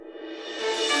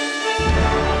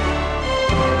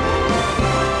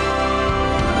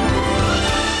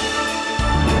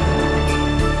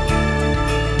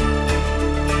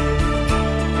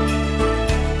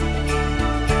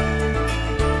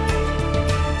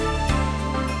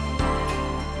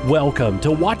Welcome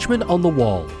to Watchmen on the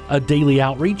Wall, a daily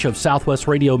outreach of Southwest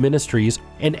Radio Ministries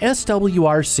and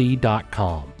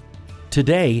SWRC.com.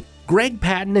 Today, Greg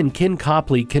Patton and Ken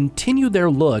Copley continue their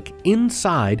look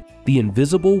inside the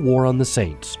invisible war on the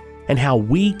saints and how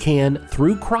we can,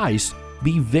 through Christ,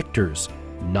 be victors,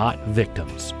 not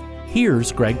victims.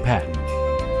 Here's Greg Patton.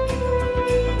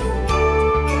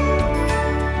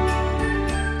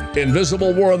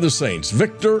 Invisible War on the Saints.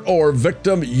 Victor or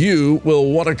victim, you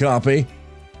will want a copy.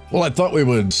 Well, I thought we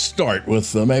would start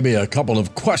with maybe a couple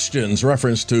of questions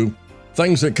reference to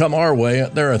things that come our way.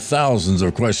 There are thousands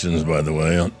of questions, by the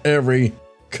way, on every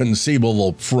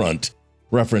conceivable front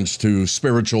reference to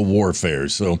spiritual warfare.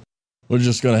 So we're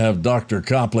just going to have Dr.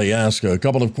 Copley ask a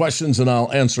couple of questions and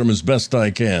I'll answer them as best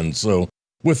I can. So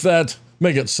with that,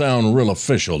 make it sound real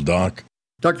official, Doc.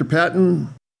 Dr.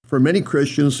 Patton, for many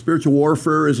Christians, spiritual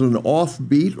warfare is an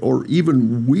offbeat or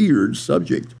even weird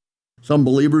subject. Some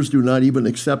believers do not even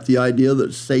accept the idea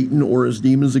that Satan or his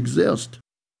demons exist,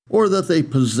 or that they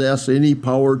possess any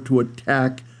power to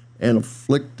attack and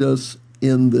afflict us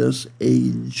in this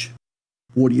age.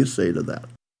 What do you say to that?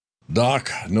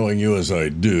 Doc, knowing you as I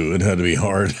do, it had to be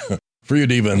hard for you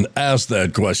to even ask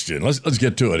that question. Let's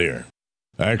get to it here.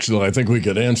 Actually, I think we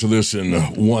could answer this in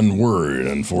one word.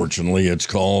 Unfortunately, it's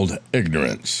called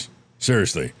ignorance.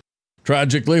 Seriously.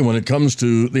 Tragically, when it comes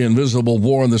to the invisible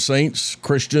war on the saints,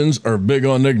 Christians are big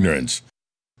on ignorance.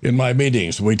 In my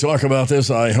meetings, when we talk about this,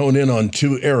 I hone in on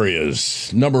two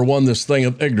areas. Number one, this thing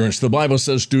of ignorance. The Bible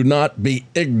says, do not be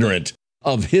ignorant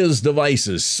of his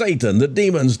devices, Satan, the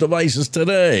demon's devices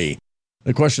today.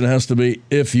 The question has to be,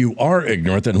 if you are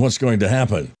ignorant, then what's going to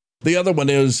happen? The other one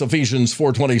is Ephesians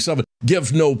 4:27,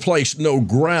 give no place, no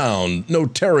ground, no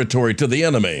territory to the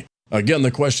enemy. Again, the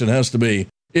question has to be,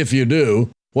 if you do,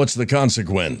 what's the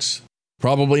consequence?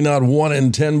 Probably not 1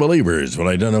 in 10 believers would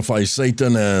identify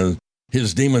Satan and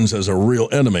his demons as a real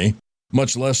enemy,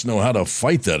 much less know how to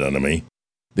fight that enemy.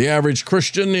 The average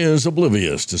Christian is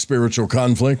oblivious to spiritual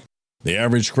conflict. The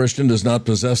average Christian does not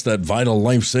possess that vital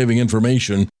life-saving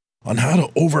information on how to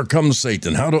overcome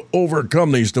Satan, how to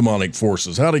overcome these demonic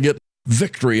forces, how to get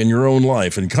victory in your own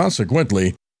life. And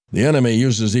consequently, the enemy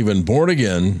uses even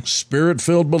born-again,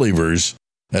 spirit-filled believers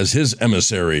as his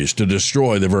emissaries to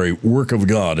destroy the very work of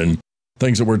God and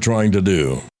things that we're trying to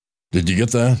do. Did you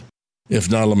get that?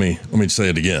 If not, let me say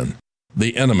it again.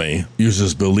 The enemy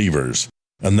uses believers,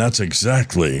 and that's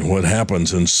exactly what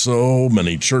happens in so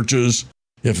many churches,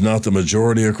 if not the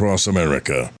majority across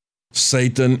America.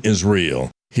 Satan is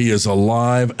real. He is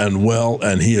alive and well,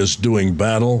 and he is doing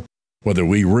battle, whether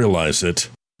we realize it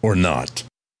or not.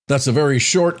 That's a very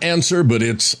short answer, but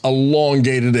it's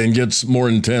elongated and gets more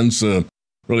intense,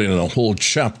 really in a whole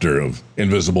chapter of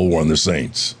Invisible War on the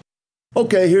Saints.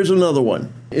 Okay, here's another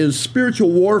one. Is spiritual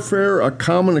warfare a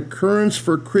common occurrence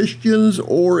for Christians,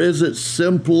 or is it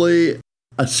simply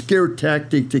a scare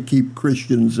tactic to keep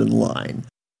Christians in line?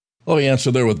 Well, the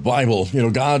answer there with Bible,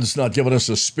 God's not given us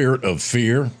a spirit of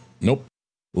fear. Nope.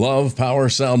 Love, power,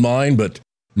 sound mind, but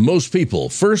most people,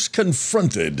 first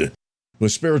confronted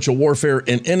with spiritual warfare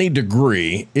in any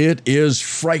degree, it is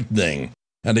frightening.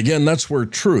 And again, that's where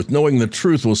truth, knowing the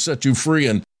truth, will set you free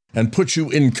and put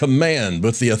you in command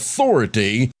with the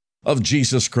authority of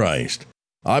Jesus Christ.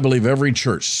 I believe every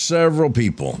church, several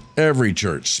people, every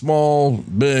church, small,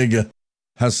 big,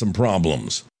 has some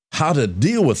problems. How to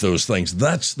deal with those things,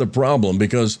 that's the problem,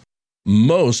 because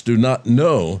most do not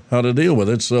know how to deal with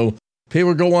it, so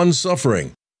people go on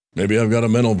suffering. Maybe I've got a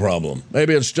mental problem.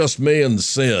 Maybe it's just me and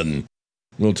sin.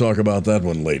 We'll talk about that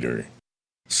one later.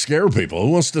 Scare people.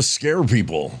 Who wants to scare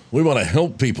people? We want to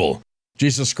help people.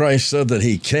 Jesus Christ said that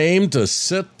he came to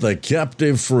set the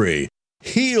captive free,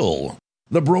 heal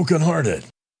the brokenhearted.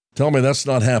 Tell me that's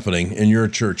not happening in your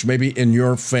church, maybe in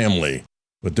your family,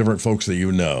 with different folks that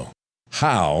you know.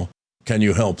 How can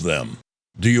you help them?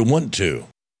 Do you want to?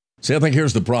 See, I think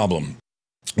here's the problem.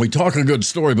 We talk a good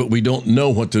story, but we don't know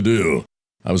what to do.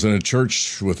 I was in a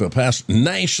church with a pastor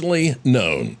nationally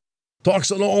known.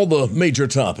 Talks on all the major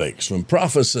topics, from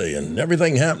prophecy and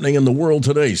everything happening in the world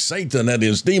today, Satan and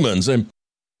his demons. And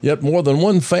yet more than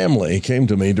one family came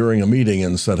to me during a meeting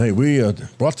and said, hey, we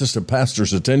brought this to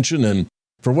pastor's attention, and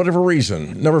for whatever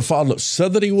reason, never followed up.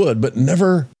 Said that he would, but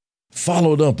never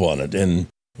followed up on it in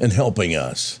helping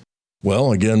us.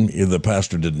 Well, again, either the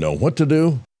pastor didn't know what to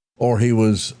do, or he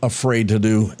was afraid to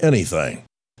do anything.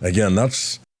 Again,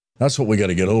 that's what we got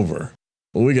to get over.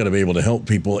 We got to be able to help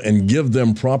people and give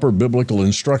them proper biblical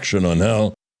instruction on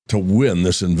how to win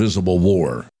this invisible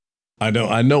war. I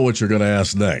know what you're going to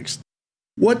ask next.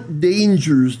 What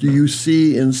dangers do you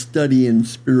see in studying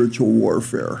spiritual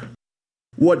warfare?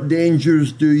 What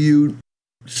dangers do you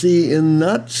see in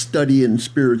not studying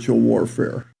spiritual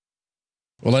warfare?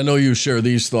 Well, I know you share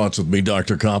these thoughts with me,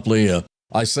 Dr. Copley.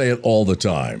 I say it all the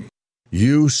time.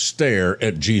 You stare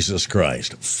at Jesus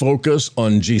Christ. Focus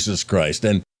on Jesus Christ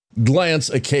and glance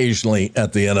occasionally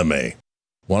at the enemy.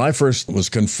 When I first was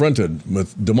confronted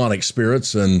with demonic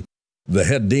spirits and the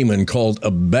head demon called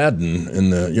Abaddon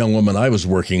in the young woman I was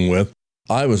working with,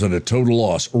 I was at a total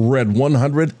loss. Read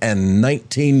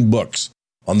 119 books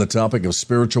on the topic of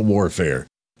spiritual warfare,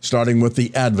 starting with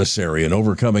The Adversary and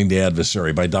Overcoming the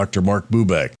Adversary by Dr. Mark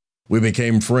Bubeck. We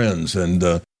became friends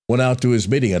and went out to his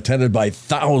meeting, attended by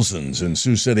thousands in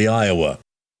Sioux City, Iowa.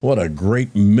 What a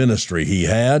great ministry he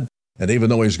had, and even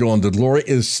though he's gone to glory,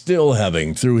 is still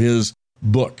having through his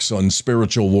books on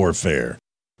spiritual warfare.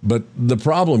 But the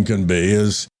problem can be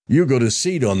is you go to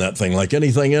seed on that thing like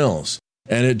anything else,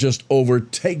 and it just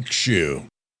overtakes you.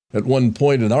 At one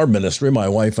point in our ministry, my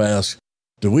wife asked,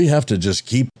 do we have to just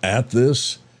keep at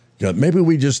this? Maybe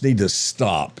we just need to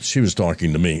stop. She was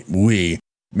talking to me.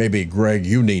 Maybe, Greg,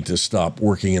 you need to stop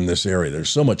working in this area. There's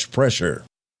so much pressure.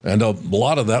 And a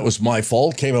lot of that was my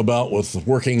fault, came about with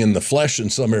working in the flesh in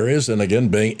some areas, and again,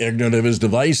 being ignorant of his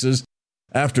devices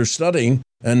after studying.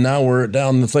 And now we're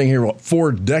down the thing here,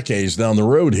 4 decades down the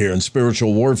road here in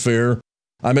spiritual warfare.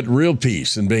 I'm at real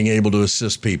peace in being able to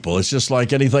assist people. It's just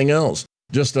like anything else,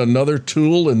 just another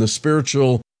tool in the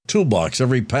spiritual toolbox.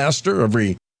 Every pastor,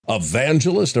 every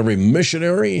evangelist, every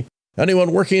missionary,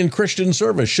 anyone working in Christian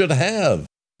service should have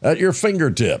at your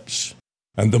fingertips.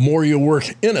 And the more you work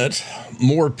in it,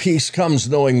 more peace comes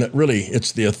knowing that really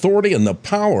it's the authority and the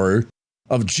power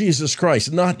of Jesus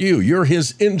Christ, not you. You're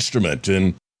his instrument.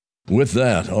 And with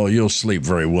that, you'll sleep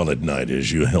very well at night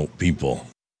as you help people.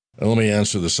 And let me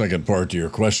answer the second part to your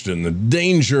question, the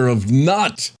danger of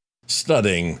not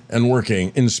studying and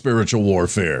working in spiritual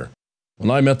warfare.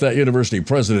 When I met that university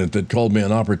president that called me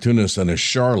an opportunist and a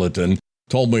charlatan,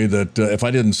 told me that if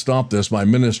I didn't stop this, my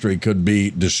ministry could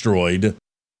be destroyed.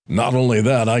 Not only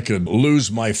that, I could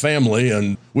lose my family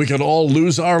and we could all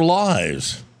lose our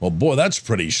lives. Well, boy, that's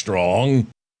pretty strong.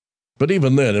 But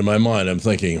even then, in my mind, I'm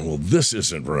thinking, well, this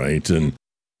isn't right. And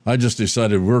I just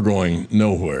decided we're going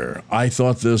nowhere. I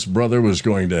thought this brother was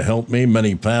going to help me.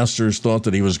 Many pastors thought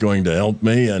that he was going to help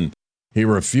me, and he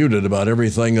refuted about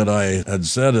everything that I had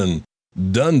said and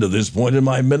done to this point in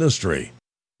my ministry.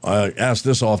 I ask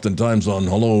this oftentimes on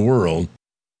Hello World,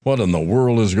 what in the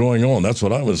world is going on? That's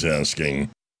what I was asking.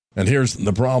 And here's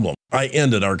the problem. I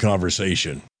ended our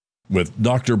conversation with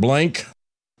Dr. Blank.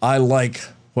 I like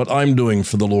what I'm doing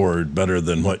for the Lord better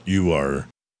than what you are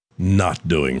not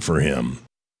doing for him.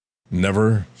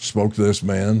 Never spoke to this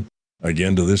man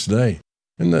again to this day.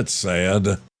 Isn't that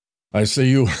sad? I see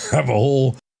you have a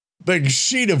whole big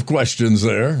sheet of questions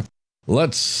there.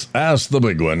 Let's ask the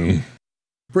big one.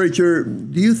 Preacher,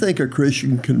 do you think a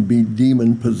Christian can be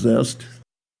demon-possessed?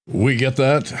 We get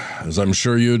that, as I'm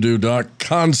sure you do, Doc,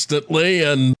 constantly,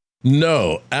 and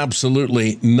no,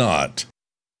 absolutely not.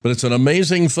 But it's an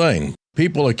amazing thing.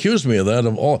 People accuse me of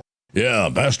that,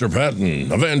 Pastor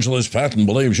Patton, Evangelist Patton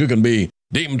believes you can be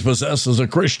demon-possessed as a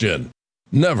Christian.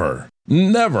 Never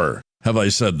have I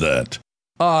said that.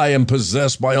 I am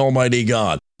possessed by Almighty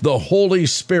God. The Holy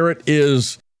Spirit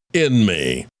is in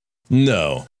me.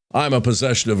 No, I'm a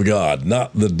possession of God,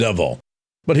 not the devil.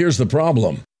 But here's the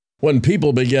problem. When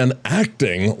people begin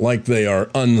acting like they are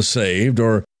unsaved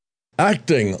or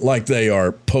acting like they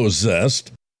are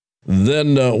possessed,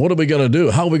 then what are we going to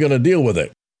do? How are we going to deal with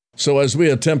it? So as we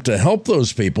attempt to help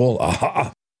those people,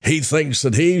 he thinks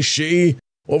that she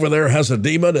over there has a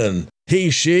demon and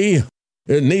she,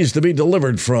 it needs to be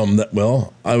delivered from that.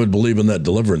 Well, I would believe in that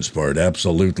deliverance part,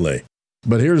 absolutely.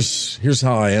 But here's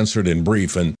how I answered in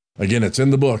brief. And again, it's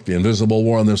in the book, The Invisible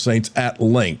War on the Saints, at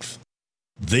length.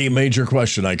 The major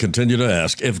question I continue to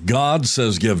ask, if God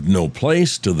says give no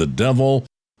place to the devil,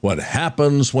 what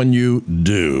happens when you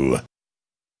do?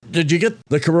 Did you get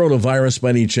the coronavirus by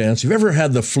any chance? Have you ever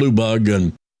had the flu bug?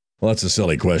 And, well, that's a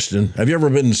silly question. Have you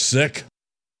ever been sick?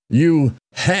 You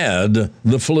had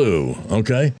the flu,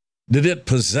 okay? Did it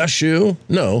possess you?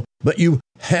 No, but you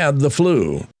had the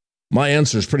flu. My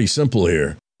answer is pretty simple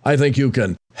here. I think you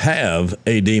can have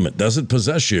a demon. It doesn't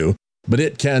possess you, but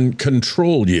it can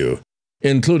control you,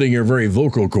 including your very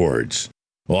vocal cords.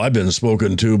 Well, I've been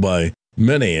spoken to by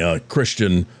many a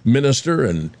Christian minister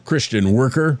and Christian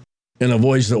worker in a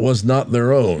voice that was not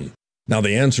their own. Now,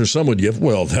 the answer some would give,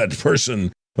 well, that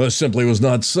person simply was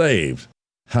not saved.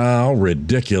 How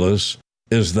ridiculous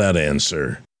is that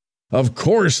answer? Of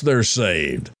course they're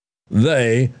saved.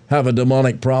 They have a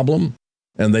demonic problem,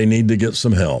 and they need to get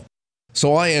some help.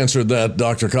 So I answered that,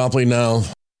 Dr. Copley. Now,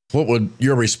 What would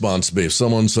your response be if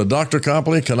someone said, Dr.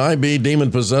 Copley, can I be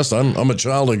demon-possessed? I'm a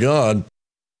child of God.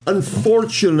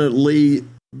 Unfortunately,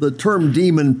 the term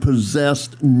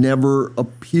demon-possessed never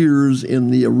appears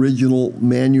in the original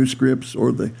manuscripts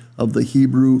or of the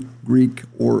Hebrew, Greek,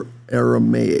 or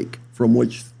Aramaic from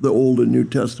which the Old and New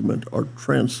Testament are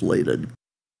translated.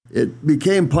 It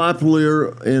became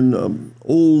popular in an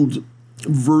old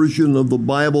version of the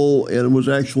Bible, and it was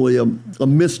actually a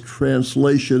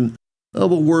mistranslation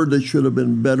of a word that should have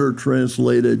been better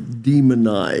translated,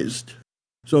 demonized.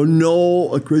 So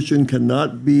no, a Christian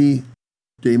cannot be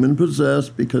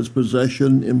demon-possessed because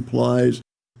possession implies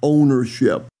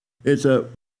ownership. It's a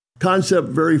concept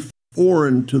very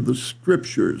foreign to the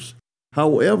Scriptures.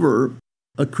 However,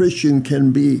 a Christian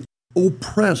can be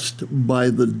oppressed by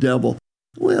the devil.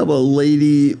 We have a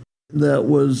lady that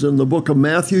was in the book of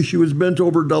Matthew. She was bent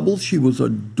over double. She was a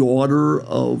daughter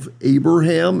of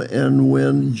Abraham, and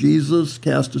when Jesus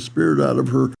cast a spirit out of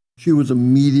her, she was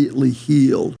immediately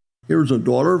healed. Here's a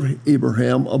daughter of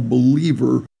Abraham, a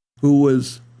believer who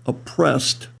was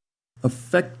oppressed,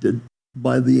 affected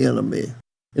by the enemy.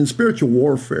 In spiritual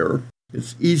warfare,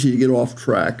 it's easy to get off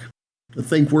track, to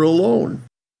think we're alone.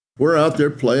 We're out there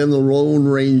playing the Lone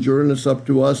Ranger, and it's up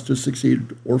to us to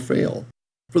succeed or fail.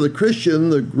 For the Christian,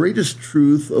 the greatest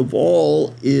truth of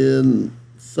all in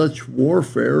such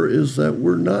warfare is that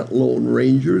we're not Lone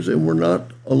Rangers and we're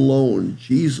not alone.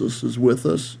 Jesus is with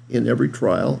us in every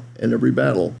trial and every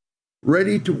battle,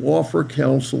 ready to offer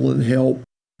counsel and help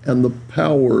and the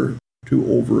power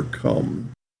to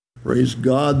overcome. Praise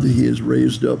God that He has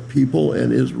raised up people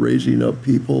and is raising up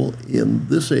people in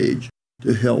this age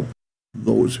to help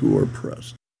those who are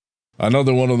oppressed.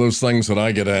 Another one of those things that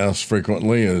I get asked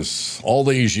frequently is, all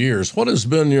these years, what has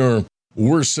been your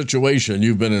worst situation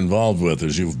you've been involved with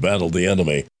as you've battled the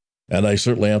enemy? And I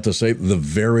certainly have to say, the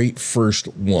very first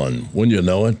one, wouldn't you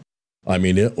know it? I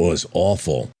mean, it was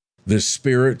awful. This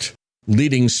spirit,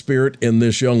 leading spirit in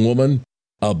this young woman,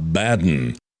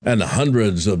 Abaddon, and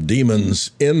hundreds of demons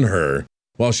in her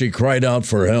while she cried out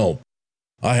for help.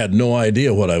 I had no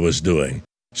idea what I was doing.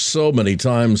 So many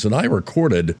times, and I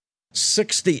recorded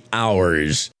 60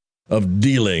 hours of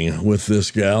dealing with this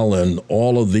gal and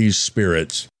all of these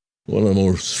spirits. One of the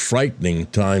most frightening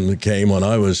times came when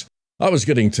I was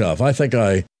getting tough. I think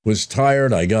I was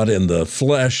tired. I got in the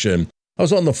flesh, and I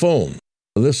was on the phone.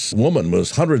 This woman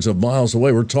was hundreds of miles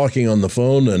away. We're talking on the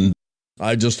phone, and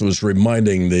I just was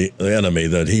reminding the enemy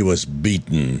that he was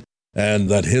beaten and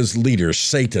that his leader,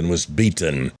 Satan, was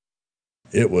beaten.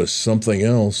 It was something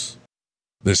else.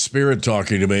 The spirit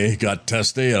talking to me got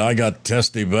testy, and I got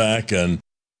testy back, and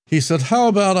he said, how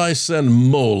about I send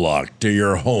Moloch to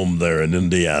your home there in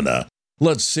Indiana?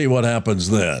 Let's see what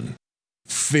happens then.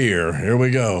 Fear, here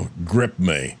we go, gripped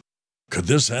me. Could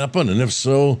this happen? And if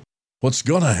so, what's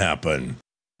going to happen?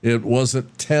 It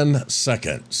wasn't 10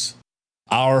 seconds.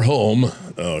 Our home,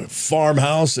 a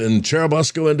farmhouse in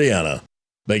Cherubusco, Indiana,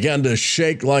 began to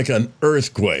shake like an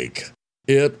earthquake.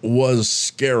 It was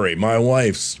scary. My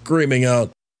wife screaming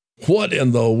out, what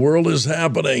in the world is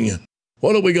happening?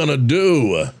 What are we going to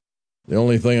do? The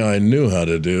only thing I knew how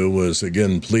to do was,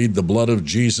 again, plead the blood of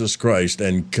Jesus Christ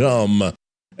and come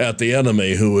at the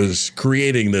enemy who was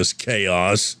creating this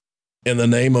chaos in the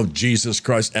name of Jesus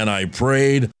Christ. And I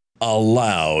prayed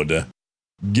aloud.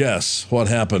 Guess what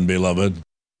happened, beloved?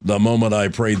 The moment I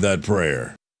prayed that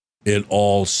prayer, it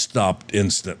all stopped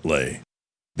instantly.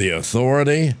 The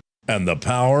authority and the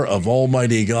power of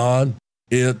Almighty God,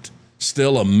 it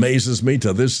still amazes me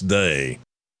to this day.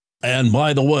 And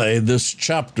by the way, this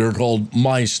chapter called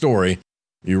My Story,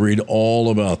 you read all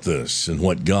about this and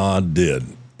what God did.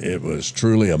 It was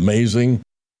truly amazing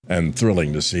and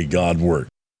thrilling to see God work.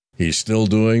 He's still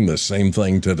doing the same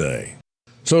thing today.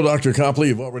 So, Dr. Copley,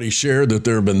 you've already shared that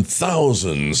there have been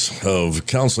thousands of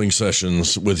counseling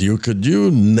sessions with you. Could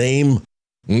you name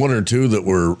one or two that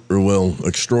were, well,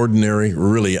 extraordinary,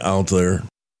 really out there?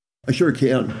 I sure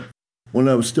can. When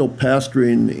I was still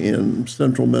pastoring in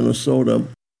central Minnesota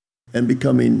and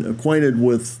becoming acquainted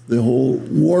with the whole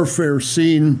warfare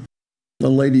scene, a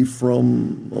lady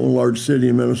from a large city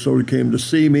in Minnesota came to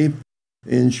see me,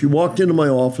 and she walked into my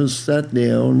office, sat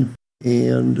down,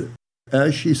 and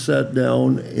as she sat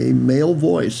down, a male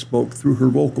voice spoke through her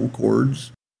vocal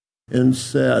cords and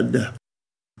said,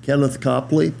 Kenneth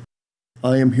Copley,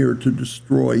 I am here to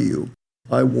destroy you.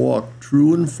 I walk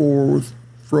true and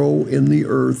fro in the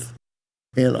earth,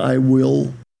 and I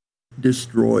will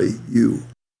destroy you.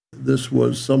 This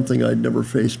was something I'd never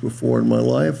faced before in my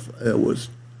life. It was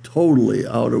totally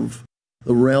out of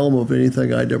the realm of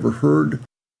anything I'd ever heard.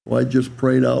 I just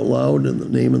prayed out loud in the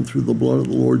name and through the blood of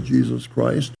the Lord Jesus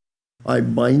Christ. I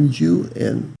bind you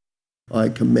and I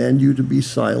command you to be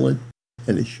silent,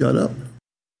 and he shut up.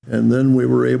 And then we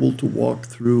were able to walk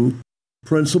through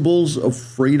principles of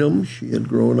freedom. She had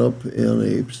grown up in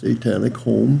a satanic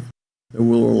home. There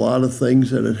were a lot of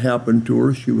things that had happened to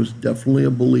her. She was definitely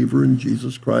a believer in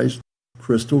Jesus Christ.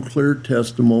 Crystal clear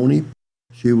testimony.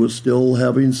 She was still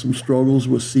having some struggles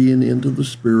with seeing into the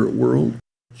spirit world.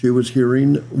 She was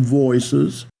hearing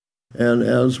voices. And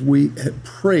as we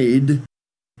prayed,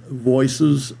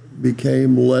 voices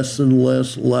became less and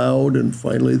less loud, and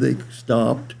finally they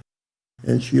stopped.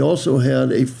 And she also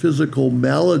had a physical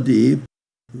malady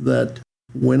that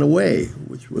went away,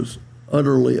 which was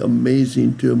utterly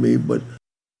amazing to me. But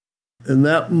in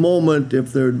that moment,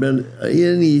 if there had been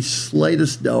any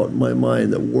slightest doubt in my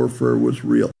mind that warfare was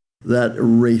real, that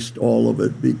erased all of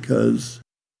it, because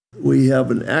we have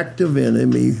an active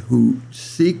enemy who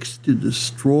seeks to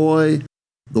destroy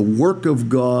the work of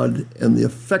God and the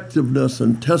effectiveness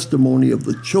and testimony of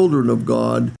the children of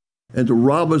God, and to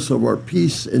rob us of our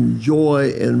peace and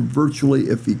joy and virtually,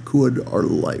 if he could, our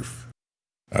life.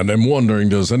 And I'm wondering,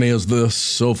 does any of this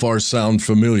so far sound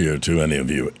familiar to any of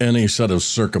you? Any set of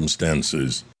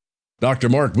circumstances? Dr.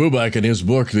 Mark Buback, in his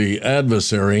book, The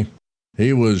Adversary,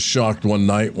 he was shocked one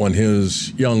night when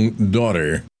his young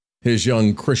daughter, his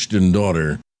young Christian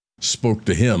daughter, spoke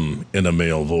to him in a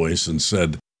male voice and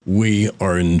said, "We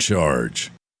are in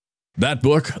charge." That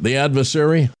book, The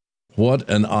Adversary, what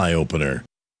an eye-opener.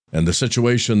 And the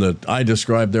situation that I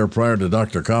described there prior to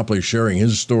Dr. Copley sharing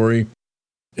his story,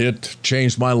 it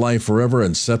changed my life forever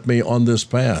and set me on this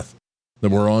path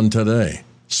that we're on today,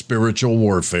 spiritual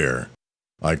warfare.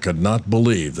 I could not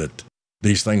believe that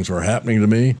these things were happening to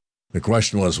me. The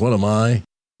question was, what am I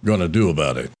going to do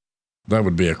about it? That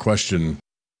would be a question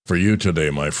for you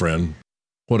today, my friend.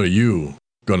 What are you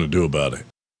going to do about it?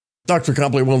 Dr.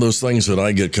 Copley, one of those things that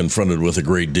I get confronted with a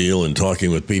great deal in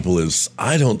talking with people is,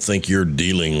 I don't think you're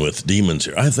dealing with demons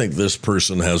here. I think this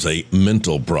person has a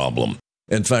mental problem.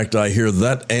 In fact, I hear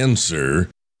that answer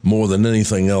more than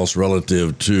anything else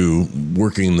relative to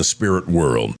working in the spirit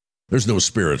world. There's no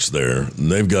spirits there.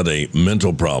 They've got a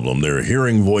mental problem. They're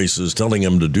hearing voices telling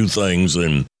them to do things,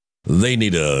 and they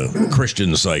need a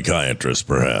Christian psychiatrist,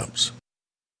 perhaps.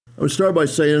 I would start by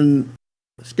saying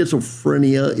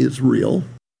schizophrenia is real.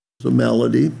 It's a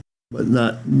malady, but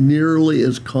not nearly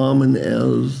as common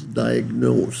as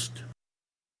diagnosed.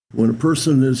 When a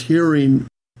person is hearing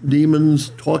demons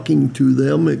talking to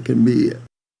them, it can be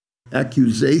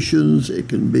accusations, it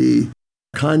can be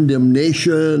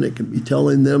condemnation, it can be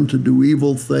telling them to do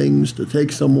evil things, to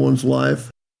take someone's life.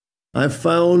 I've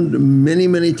found many,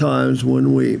 many times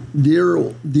when we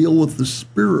deal with the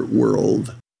spirit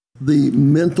world, the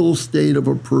mental state of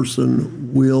a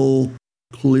person will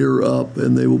clear up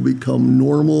and they will become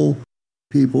normal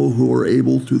people who are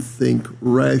able to think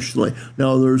rationally.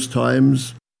 Now, there's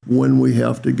times when we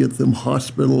have to get them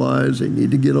hospitalized, they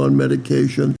need to get on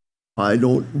medication. I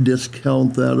don't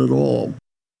discount that at all.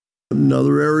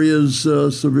 Another area is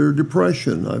severe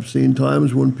depression. I've seen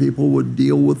times when people would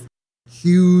deal with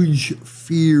huge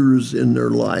fears in their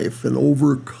life and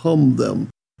overcome them,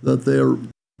 that they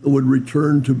would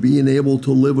return to being able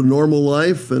to live a normal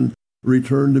life and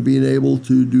return to being able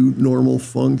to do normal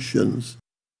functions.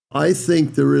 I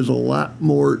think there is a lot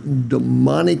more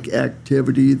demonic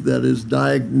activity that is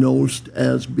diagnosed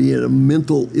as being a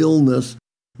mental illness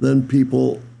than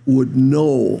people would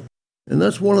know. And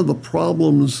that's one of the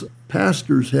problems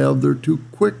pastors have. They're too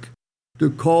quick to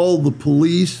call the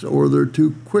police, or they're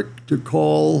too quick to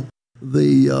call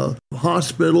the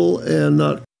hospital, and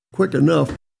not quick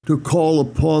enough to call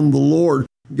upon the Lord.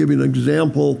 I'll give you an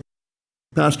example.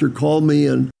 Pastor called me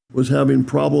and was having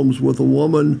problems with a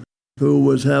woman who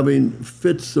was having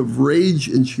fits of rage,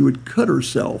 and she would cut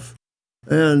herself.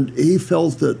 And he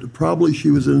felt that probably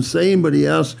she was insane, but he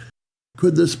asked,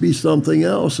 could this be something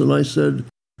else? And I said,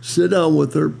 sit down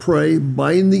with her, pray,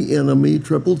 bind the enemy,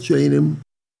 triple chain him,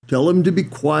 tell him to be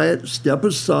quiet, step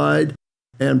aside,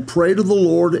 and pray to the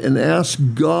Lord and ask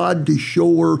God to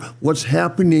show her what's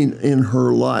happening in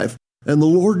her life. And the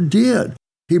Lord did.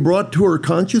 He brought to her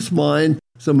conscious mind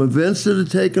some events that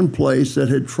had taken place that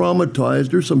had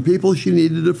traumatized her, some people she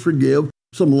needed to forgive,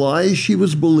 some lies she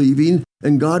was believing,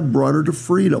 and God brought her to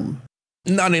freedom.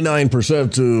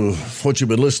 99% to what you've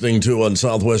been listening to on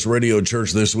Southwest Radio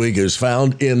Church this week is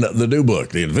found in the new book,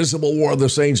 The Invisible War of the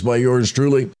Saints, by yours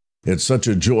truly. It's such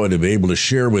a joy to be able to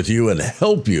share with you and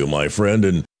help you, my friend,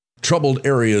 in troubled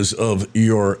areas of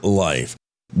your life.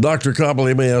 Dr.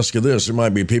 Copley, let me ask you this. There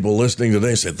might be people listening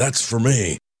today say, that's for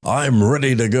me. I'm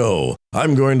ready to go.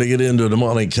 I'm going to get into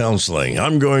demonic counseling.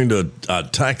 I'm going to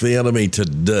attack the enemy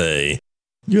today.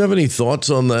 Do you have any thoughts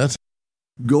on that?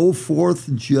 Go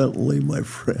forth gently, my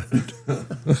friend.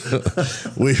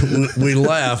 we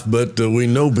laugh, but we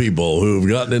know people who've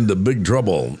gotten into big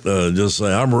trouble. Just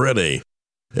say, I'm ready.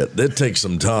 It takes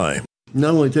some time.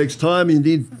 Not only takes time, you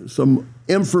need some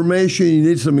information, you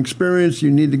need some experience,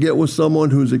 you need to get with someone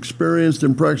who's experienced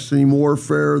in practicing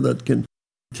warfare that can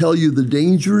tell you the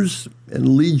dangers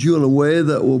and lead you in a way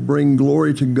that will bring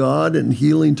glory to God and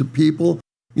healing to people.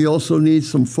 You also need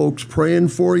some folks praying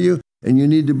for you, and you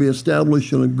need to be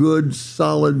established in a good,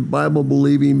 solid,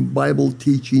 Bible-believing,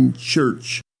 Bible-teaching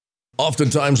church.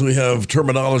 Oftentimes we have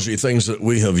terminology, things that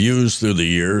we have used through the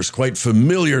years, quite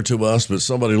familiar to us, but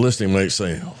somebody listening might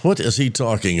say, what is he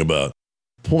talking about?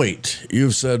 Point.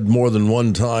 You've said more than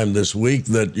one time this week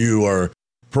that you are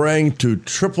praying to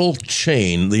triple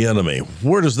chain the enemy.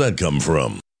 Where does that come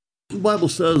from? The Bible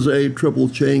says a triple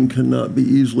chain cannot be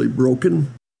easily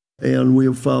broken. And we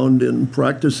have found in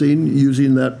practicing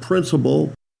using that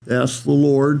principle, ask the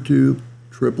Lord to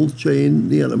triple chain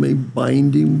the enemy,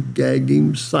 bind him, gag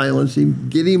him, silence him,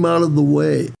 get him out of the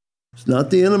way. It's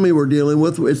not the enemy we're dealing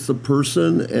with, it's the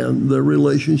person and the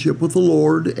relationship with the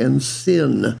Lord and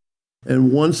sin.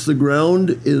 And once the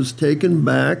ground is taken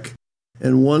back,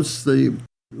 and once the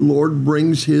Lord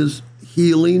brings his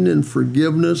healing and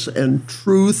forgiveness and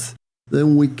truth,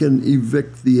 then we can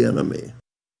evict the enemy.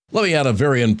 Let me add a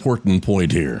very important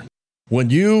point here. When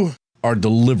you are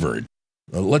delivered,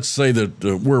 let's say that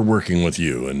we're working with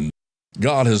you and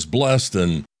God has blessed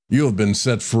and you have been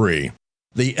set free.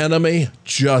 The enemy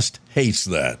just hates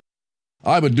that.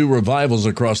 I would do revivals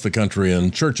across the country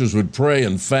and churches would pray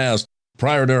and fast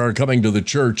prior to our coming to the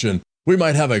church, and we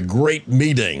might have a great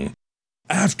meeting.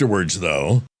 Afterwards,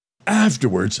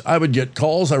 I would get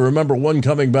calls. I remember one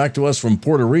coming back to us from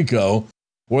Puerto Rico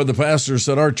where the pastor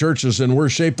said, our church is in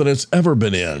worse shape than it's ever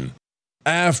been in.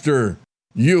 After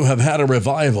you have had a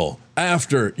revival,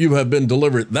 after you have been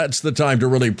delivered, that's the time to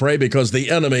really pray, because the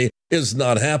enemy is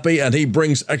not happy and he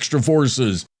brings extra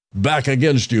forces back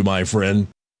against you, my friend.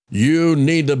 You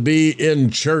need to be in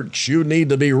church. You need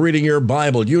to be reading your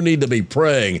Bible. You need to be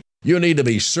praying. You need to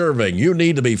be serving. You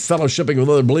need to be fellowshipping with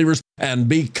other believers and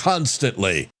be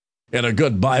constantly in a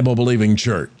good Bible-believing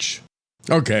church.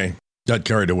 Okay, got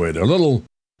carried away there. A little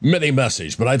mini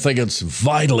message, but I think it's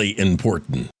vitally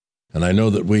important. And I know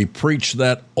that we preach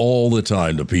that all the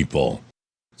time to people.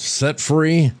 Set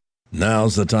free,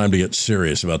 now's the time to get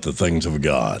serious about the things of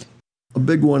God. A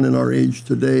big one in our age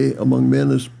today among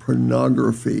men is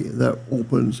pornography. That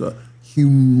opens a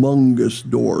humongous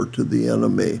door to the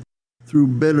enemy through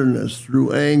bitterness,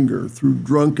 through anger, through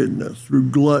drunkenness, through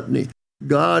gluttony.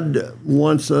 God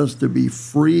wants us to be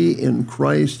free in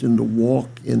Christ and to walk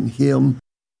in him.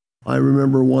 I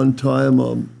remember one time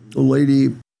a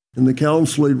lady in the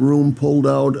counseling room pulled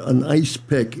out an ice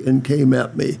pick and came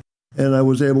at me. And I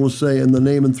was able to say, in the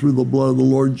name and through the blood of the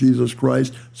Lord Jesus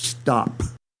Christ, stop.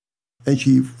 And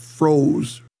she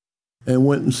froze and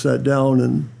went and sat down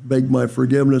and begged my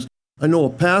forgiveness. I know a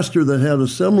pastor that had a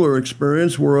similar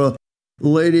experience where a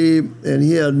lady, and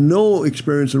he had no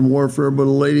experience in warfare, but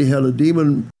a lady had a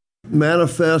demon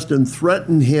manifest and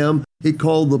threatened him. He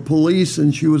called the police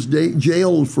and she was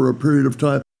jailed for a period of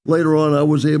time. Later on, I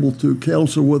was able to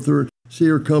counsel with her, see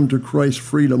her come to Christ's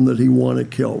freedom that he won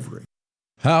at Calvary.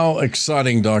 How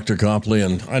exciting, Dr. Copley,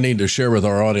 and I need to share with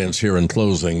our audience here in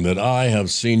closing that I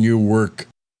have seen you work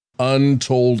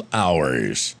untold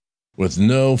hours with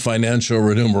no financial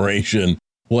remuneration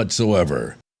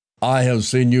whatsoever. I have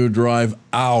seen you drive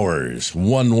hours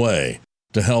one way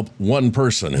to help one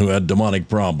person who had demonic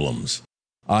problems.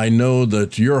 I know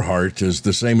that your heart is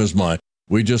the same as mine.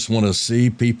 We just want to see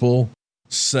people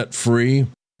set free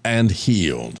and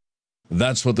healed.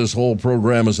 That's what this whole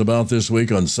program is about this week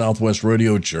on Southwest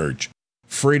Radio Church.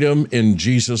 Freedom in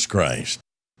Jesus Christ.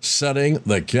 Setting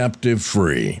the captive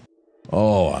free.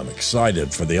 Oh, I'm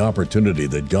excited for the opportunity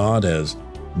that God has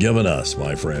given us,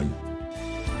 my friend.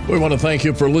 We want to thank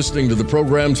you for listening to the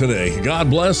program today. God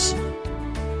bless.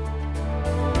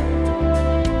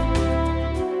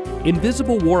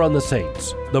 Invisible War on the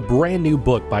Saints, the brand new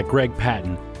book by Greg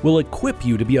Patton, will equip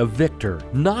you to be a victor,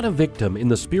 not a victim, in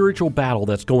the spiritual battle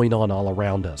that's going on all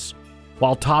around us.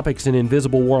 While topics in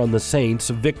Invisible War on the Saints,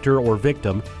 victor or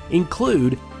victim,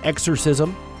 include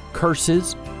exorcism,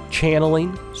 curses,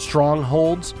 channeling,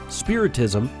 strongholds,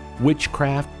 spiritism,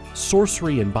 witchcraft,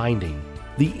 sorcery, and binding,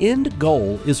 the end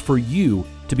goal is for you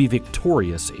to be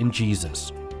victorious in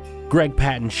Jesus. Greg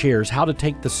Patton shares how to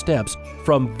take the steps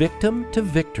from victim to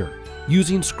victor,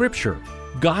 using Scripture,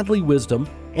 godly wisdom,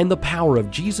 and the power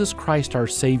of Jesus Christ our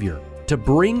Savior to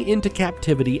bring into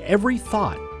captivity every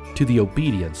thought to the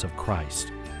obedience of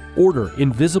Christ. Order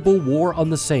Invisible War on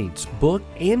the Saints book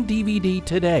and DVD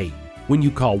today when you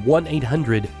call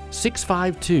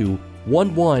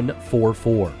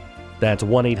 1-800-652-1144. That's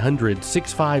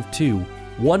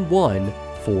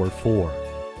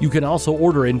 1-800-652-1144. You can also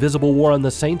order Invisible War on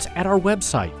the Saints at our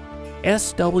website,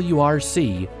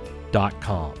 swrc.com.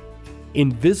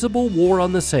 Invisible War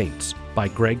on the Saints by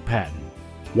Greg Patton.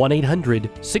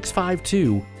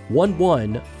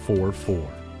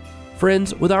 1-800-652-1144.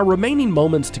 Friends, with our remaining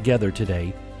moments together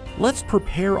today, let's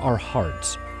prepare our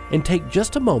hearts and take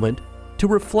just a moment to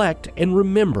reflect and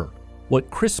remember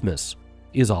what Christmas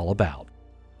is all about.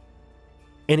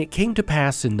 And it came to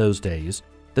pass in those days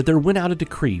that there went out a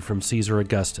decree from Caesar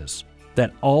Augustus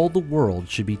that all the world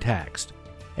should be taxed.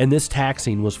 And this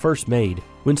taxing was first made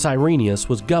when Cyrenius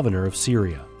was governor of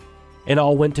Syria. And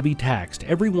all went to be taxed,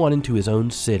 every one into his own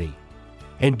city.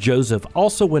 And Joseph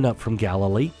also went up from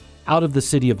Galilee, out of the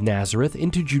city of Nazareth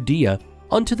into Judea,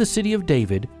 unto the city of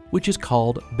David, which is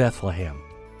called Bethlehem,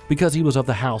 because he was of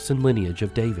the house and lineage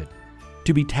of David,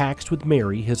 to be taxed with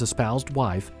Mary his espoused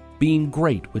wife, being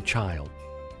great with child.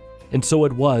 And so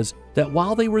it was that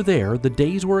while they were there, the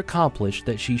days were accomplished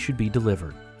that she should be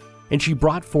delivered. And she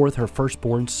brought forth her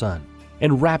firstborn son,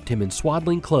 and wrapped him in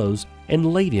swaddling clothes,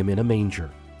 and laid him in a manger,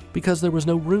 because there was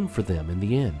no room for them in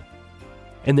the inn.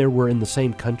 And there were in the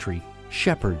same country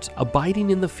shepherds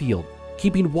abiding in the field,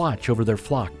 keeping watch over their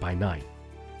flock by night.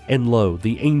 And lo,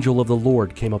 the angel of the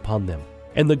Lord came upon them,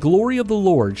 and the glory of the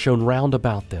Lord shone round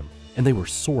about them, and they were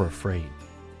sore afraid.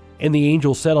 And the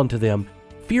angel said unto them,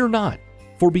 Fear not,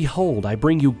 for behold, I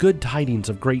bring you good tidings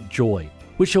of great joy,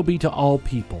 which shall be to all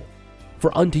people.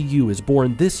 For unto you is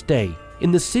born this day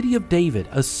in the city of David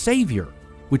a Savior,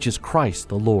 which is Christ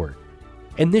the Lord.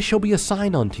 And this shall be a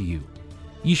sign unto you.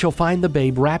 Ye shall find the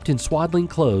babe wrapped in swaddling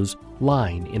clothes,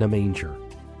 lying in a manger.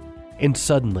 And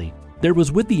suddenly there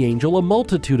was with the angel a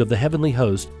multitude of the heavenly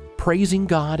host, praising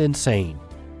God and saying,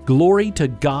 Glory to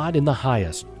God in the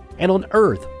highest, and on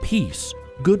earth peace,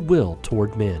 goodwill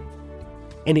toward men.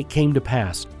 And it came to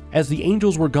pass, as the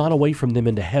angels were gone away from them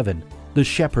into heaven, the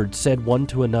shepherds said one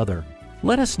to another,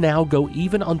 Let us now go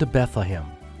even unto Bethlehem,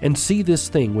 and see this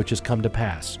thing which is come to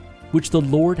pass, which the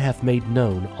Lord hath made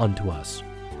known unto us.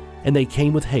 And they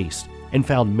came with haste, and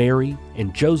found Mary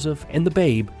and Joseph and the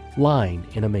babe lying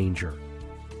in a manger.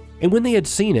 And when they had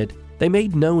seen it, they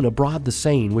made known abroad the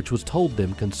saying which was told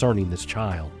them concerning this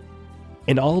child.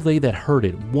 And all they that heard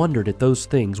it wondered at those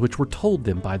things which were told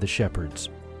them by the shepherds.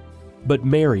 But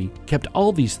Mary kept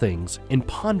all these things and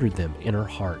pondered them in her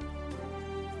heart.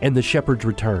 And the shepherds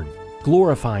returned,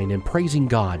 glorifying and praising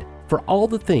God for all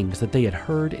the things that they had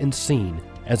heard and seen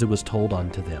as it was told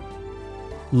unto them.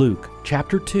 Luke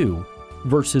chapter 2,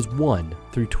 verses 1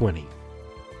 through 20.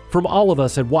 From all of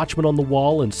us at Watchmen on the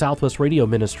Wall and Southwest Radio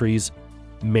Ministries,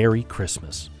 Merry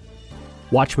Christmas.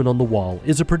 Watchmen on the Wall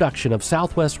is a production of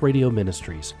Southwest Radio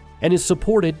Ministries and is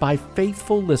supported by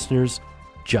faithful listeners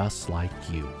just like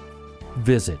you.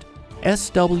 Visit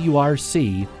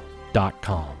swrc.com.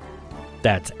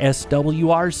 That's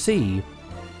swrc.com.